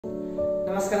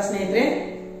ನಮಸ್ಕಾರ ಸ್ನೇಹಿತರೆ,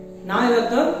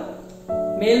 ನಾವಿವತ್ತು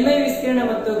ಮೇಲ್ಮೈ ವಿಸ್ತೀರ್ಣ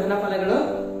ಮತ್ತು ಘನಫಲಗಳು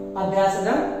ಅಭ್ಯಾಸ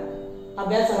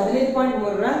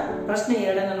 15.3ರ ಪ್ರಶ್ನೆ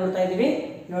 2 ನೋಡ್ತಾ ಇದೀವಿ.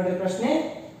 ನೋಡ್ರಿ ಪ್ರಶ್ನೆ.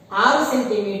 6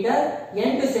 ಸೆಂಟಿಮೀಟರ್,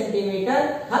 8 ಸೆಂಟಿಮೀಟರ್,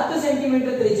 10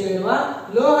 ಸೆಂಟಿಮೀಟರ್ ತ್ರಿಜ್ಯವಿರುವ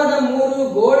ಲೋಹದ 3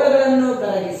 ಗೋಳಗಳನ್ನು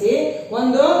ಕರಗಿಸಿ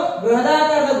ಒಂದು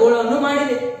ಬೃಹದಾಕಾರದ ಗೋಳವನ್ನು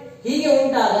ಮಾಡಿದೆ. ಹೀಗೆ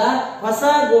ಉಂಟಾದ ಹೊಸ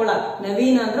ಗೋಳ,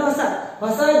 ನವೀನ ಅಂದ್ರೆ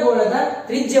ಹೊಸ ಗೋಳದ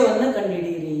ತ್ರಿಜ್ಯವನ್ನು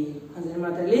ಕಂಡುಹಿಡಿಯಿರಿ. ಅಂದ್ರೆ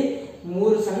ಮಾತಲ್ಲಿ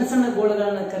 3 ಸಣ್ಣ ಸಣ್ಣ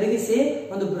ಗೋಳಗಳನ್ನು ಕರಗಿಸಿ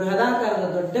ಒಂದು ಬೃಹದಾಕಾರದ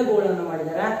ದೊಡ್ಡ ಗೋಳನ್ನು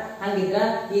ಮಾಡಿದಾರ. ಹಂಗಿದ್ರ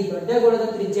ಈ ದೊಡ್ಡ ಗೋಳದ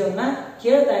ತ್ರಿಜ್ಯವನ್ನ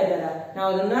ಕೇಳ್ತಾ ಇದ್ದಾರ. ನಾವು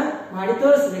ಅದನ್ನ ಮಾಡಿ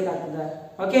ತೋರಿಸಬೇಕಾಗ್ತದ.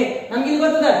 ಓಕೆ, ನಮ್ಗೆ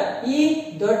ಗೊತ್ತದ ಈ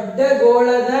ದೊಡ್ಡ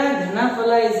ಗೋಳದ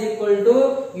ಘನಫಲ ಇಸ್ ಈಕ್ವಲ್ ಟು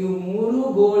ಇವು 3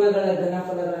 ಗೋಳಗಳ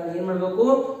ಘನಫಲಗಳನ್ನು ಏನ್ ಮಾಡ್ಬೇಕು,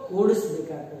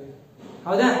 ಕೂಡಿಸಬೇಕಾಗ್ತದೆ.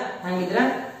 ಹೌದಾ? ಹಂಗಿದ್ರ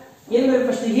ಏನ್ ಬೇಕು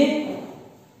ಫಸ್ಟಿಗೆ?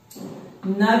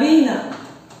 ನವೀನ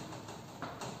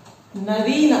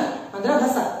ಅಂದ್ರೆ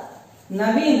ಹೊಸ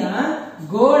ನವೀನ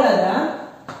ಗೋಳದ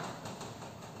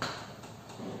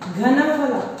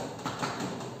ಘನಫಲ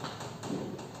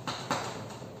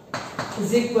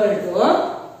ಇಸ್ ಈಕ್ವಲ್ ಟು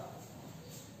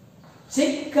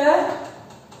ಚಿಕ್ಕ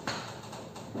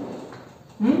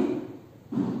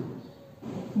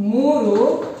ಮೂರು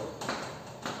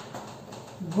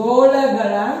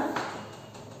ಗೋಳಗಳ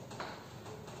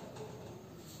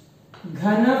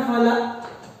ಘನಫಲಗಳ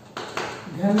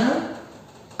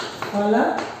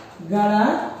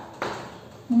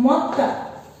ಮೊತ್ತ.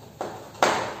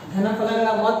 ಘನಫಲಗಳ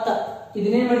ಮೊತ್ತ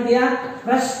ಇದನ್ನೇನ್ ಮಾಡ್ತೀಯಾ?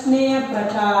 ಪ್ರಶ್ನೆಯ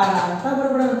ಪ್ರಕಾರ ಅಂತ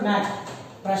ಬರ್ಬಿಡೋದು. ಮ್ಯಾಥ್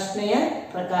ಪ್ರಶ್ನೆಯ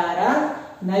ಪ್ರಕಾರ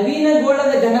ನವೀನ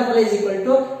ಗೋಳದ ಘನಫಲ ಇಸ್ ಈಕ್ವಲ್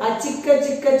ಟು ಆ ಚಿಕ್ಕ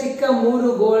 3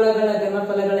 ಗೋಳಗಳ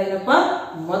ಘನಫಲಗಳೇನಪ್ಪ?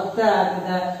 ಮೊತ್ತ ಆಗ್ತದ.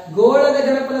 ಗೋಳದ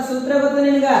ಘನಫಲ ಸೂತ್ರ ಗೊತ್ತು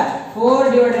ನಿಮ್ಗ?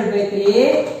 4/3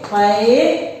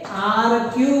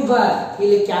 πr³.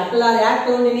 ಇಲ್ಲಿ ಕ್ಯಾಪಿಟಲ್ ಆರ್ ಯಾಕೆ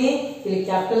ತಗೊಂಡಿನಿ? ಇಲ್ಲಿ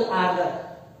ಕ್ಯಾಪಿಟಲ್ ಆರ್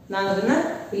ನಾನು ಅದನ್ನ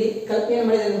ಇಲ್ಲಿ ಕಲ್ಪನೆ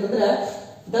ಮಾಡಿದೆ ಅಂತಂದ್ರೆ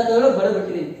ದತ್ತೊಳಗೆ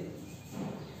ಬರೆದ್ಬಿಟ್ಟಿದ್ದೀನಿ.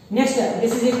 Next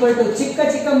this is equal to ಚಿಕ್ಕ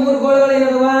 3 ಗೋಳಗಳು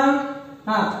ಏನದವ?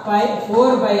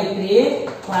 4/3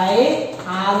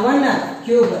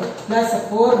 πr₁³ plus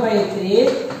 4/3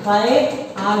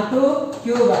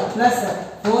 πr₂³ plus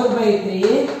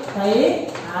 4/3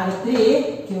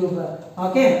 πr₃³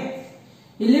 okay.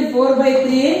 ಇಲ್ಲಿ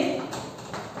 4/3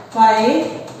 πr₁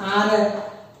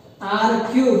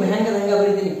 ಹೆಂಗ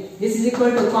ಬರೀತೀನಿ. This is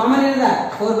equal to common ಏನದ?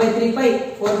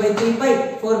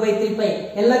 4/3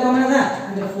 ಎಲ್ಲ ಕಾಮನ್ ಅದ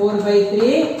ಅಂದ್ರೆ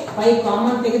 4/3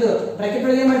 ಕಾಮನ್ ತೆಗೆದು ಬ್ರಾಕೆಟ್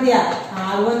ಒಳಗೆ ಏನ್ ಮಾಡ್ತೀಯಾ?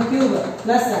 r₁³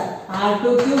 plus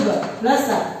r₂³ plus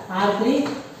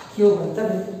r₃³ ಅಂತ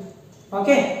ಬರೀತೀನಿ.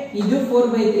 ಓಕೆ, ಇದು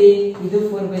 4/3 ಇದು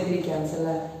 4/3 ಕ್ಯಾನ್ಸಲ್,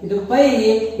 ಇದು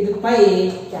ಪೈ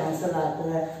ಕ್ಯಾನ್ಸಲ್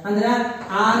ಆಗ್ತದೆ. ಅಂದ್ರೆ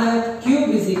r³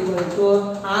 is equal to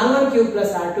r₁³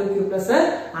 plus r₂³ plus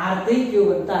r₃³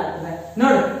 ಅಂತ ಆಗ್ತದೆ.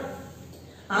 ನೋಡಿ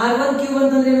r₁³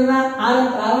 ಅಂತಂದ್ರೆ ಏನದ?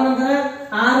 r1 ಅಂದ್ರೆ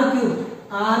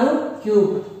 6³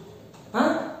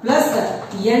 plus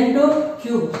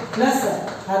 8³ plus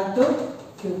 10³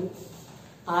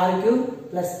 r³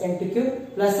 plus 8³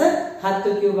 plus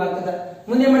 10³ ಆಗ್ತದೆ.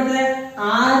 ಮುಂದೆ ಮಾಡ್ತದೆ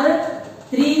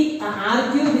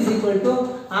r³ is equal to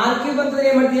r³ ಅಂತಂದ್ರೆ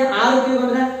ಏನ್ ಮಾಡ್ತೀಯ? r³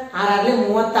 ಅಂದ್ರೆ 6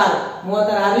 36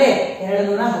 36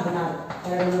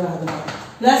 216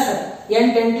 ಪ್ಲಸ್ 8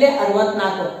 8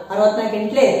 64 64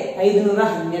 8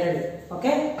 512.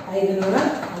 ಓಕೆ,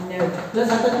 512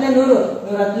 ಪ್ಲಸ್ 10 100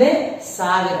 100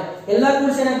 1000 ಎಲ್ಲ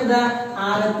ಕೂಡಿಸಿ ಏನಾಗ್ತದ?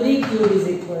 r₃³ ಇಸ್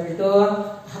ಈಕ್ವಲ್ ಟು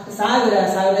 1000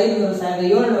 1500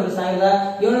 1700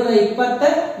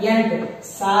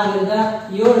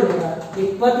 1728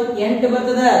 1728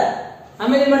 ಬರ್ತದ.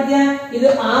 ಆಮೇಲೆ ಏನ್ ಮಾಡ್ತೀಯ? ಇದು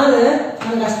r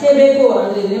ನಮ್ಗೆ ಅಷ್ಟೇ ಬೇಕು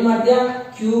ಅಂದ್ರೆ ಇದೇನ್ ಮಾಡ್ತೀಯ?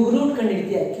 Cube root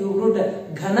ಕಂಡುಹಿಡಿತೀಯ. Cube root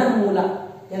ಘನಮೂಲ.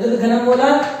 ಎದ್ರದ್ದು ಘನಮೂಲ?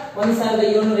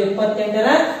 1728ರ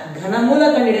ಘನಮೂಲ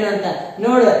ಕಂಡುಹಿಡಿಯಂತ.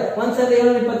 ನೋಡು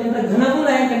 1728ರ ಘನಮೂಲ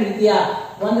ಹೆಂಗ್ ಕಂಡುಹಿಡಿತೀಯ?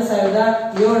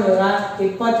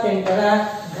 1728ರ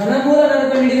ಘನಮೂಲ ನಾನು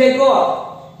ಕಂಡುಹಿಡಿಬೇಕು.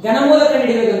 ಘನಮೂಲ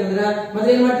ಕಂಡುಹಿಡಿಬೇಕಂದ್ರ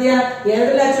ಮೊದಲು ಏನ್ ಮಾಡ್ತೀಯ?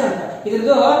 2 ಲ್ಯಾಕ್ಸ್ ಅಂತ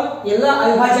ಇದ್ರದ್ದು ಎಲ್ಲ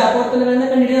ಅವಿಭಾಜ್ಯ ಅಪವರ್ತನಗಳನ್ನ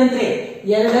ಕಂಡುಹಿಡಿಯಂತ್ರಿ.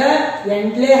 2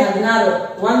 8 16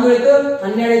 1 ಉಳಿತು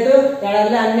 12 2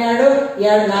 12 2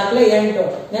 4 8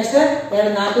 ನೆಕ್ಸ್ಟ್ 2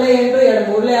 4 8 2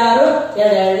 3 6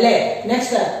 2 2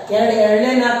 ನೆಕ್ಸ್ಟ್ 2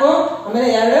 2 4 ಆಮೇಲೆ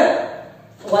 2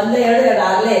 1 2 2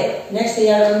 6 ನೆಕ್ಸ್ಟ್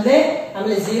 2 1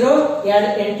 ಆಮೇಲೆ 0 2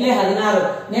 8 16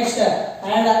 ನೆಕ್ಸ್ಟ್ 2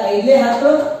 5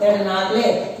 10 2 4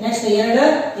 ನೆಕ್ಸ್ಟ್ 2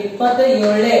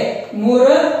 27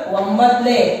 3 9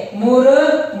 3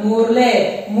 3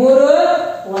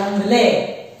 1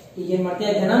 ಈಗ ಏನ್ ಮಾಡ್ತೀಯ?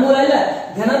 ಘನಮೂಲ ಇಲ್ಲ.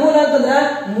 ಘನಮೂಲ ಅಂತಂದ್ರ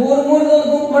 3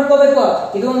 ಗುಂಪು ಮಾಡ್ಕೋಬೇಕು.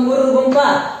 ಇದೊಂದು 3 ಗುಂಪ,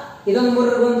 ಇದೊಂದು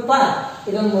 3 ಗುಂಪ,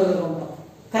 ಇದೊಂದು 3 ಗುಂಪ.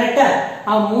 ಕರೆಕ್ಟ್?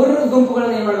 ಆ 3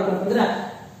 ಗುಂಪುಗಳನ್ನ ಏನ್ ಮಾಡ್ಬೇಕು ಅಂತಂದ್ರ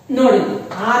ನೋಡಿ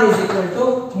r is equal to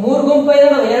 3 ಗುಂಪು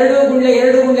 2 2 2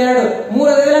 2 3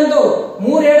 ಅದರಂತೂ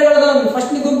ಮೂರ್ ಎರಡುಗಳು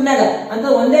ಫಸ್ಟ್ ಗುಂಪಿನಾಗ ಅಂತ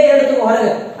ಒಂದೇ ಎರಡು ತಗೋ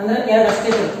ಹೊರಗೆ ಅಂದ್ರೆ ಎರಡು ಅಷ್ಟೇ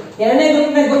ತಗೋ. ಎರಡನೇ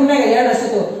ಗುಂಪಿನಾಗ ಎರಡು ಅಷ್ಟೇ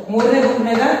ತಗೋ. ಮೂರನೇ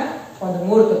ಗುಂಪಿನಾಗ ಒಂದು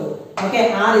ಮೂರು ತಗೋ. ಓಕೆ,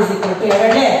 R =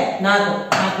 2 4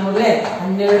 4 ಮೂರಲೆ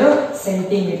 12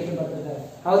 ಸೆಂಟಿಮೀಟರ್ ಬರ್ತದೆ.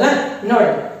 ಹೌದಾ?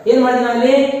 ನೋಡಿ ಏನ್ ಮಾಡಿದ್ವಿ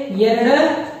ನಾವಲ್ಲಿ ಎರಡು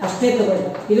ಅಷ್ಟೇ ತಗೊಂಡು,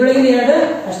 ಇದ್ರೊಳಗಿನ ಎರಡು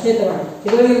ಅಷ್ಟೇ ತಗೊಂಡು,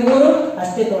 ಇದ್ರೊಳಗಿನ ಮೂರು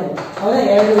ಅಷ್ಟೇ ತಗೊಂಡು. ಹೌದಾ?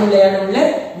 2 × 2 =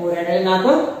 3 2 ×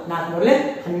 4 4 ಮೂರಲೆ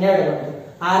 12 ಬಂತು.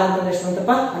 R ಅಂತಂದ್ರೆ ಎಷ್ಟು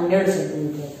ಬಂತಪ್ಪ? 12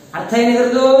 ಸೆಂಟಿಮೀಟರ್. ಅರ್ಥ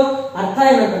ಏನಿದ್ರದ್ದು? ಅರ್ಥ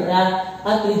ಏನಂತಂದ್ರ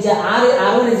ಆ ತ್ರಿಜ್ಯ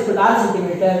R1 = 6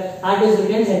 centimetre, R2 =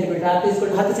 10 centimetre, R3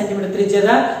 = 10 centimetre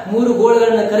ತ್ರಿಜ್ಯದ ಮೂರು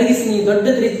ಗೋಳಗಳನ್ನ ಕರಗಿಸಿ ನೀವು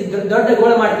ದೊಡ್ಡ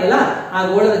ಗೋಳ ಮಾಡ್ತೀಯಲ್ಲ, ಆ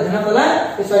ಗೋಳದ ಘನಫಲ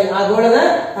ಆ ಗೋಳದ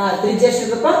ತ್ರಿಜ್ಯ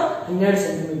ಎಷ್ಟಿರಪ್ಪ? 12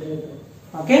 ಸೆಂಟಿಮೀಟರ್.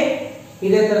 ಓಕೆ,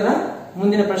 ಇದೇ ತರದ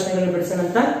ಮುಂದಿನ ಪ್ರಶ್ನೆಗಳನ್ನು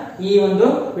ಬಿಡಿಸೋಣಂತ. ಈ ಒಂದು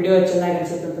ವಿಡಿಯೋ ಚೆನ್ನಾಗಿ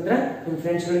ಅನ್ಸುತ್ತೆ ಅಂತಂದ್ರೆ ನಿಮ್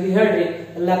ಫ್ರೆಂಡ್ಸ್ ಗಳಿಗೆ ಹೇಳ್ರಿ.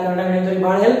 ಎಲ್ಲಾ ಕನ್ನಡ ಮೀಡಿಯಂ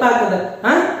ಬಹಳ ಹೆಲ್ಪ್ ಆಗ್ತದೆ.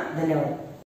 ಧನ್ಯವಾದ.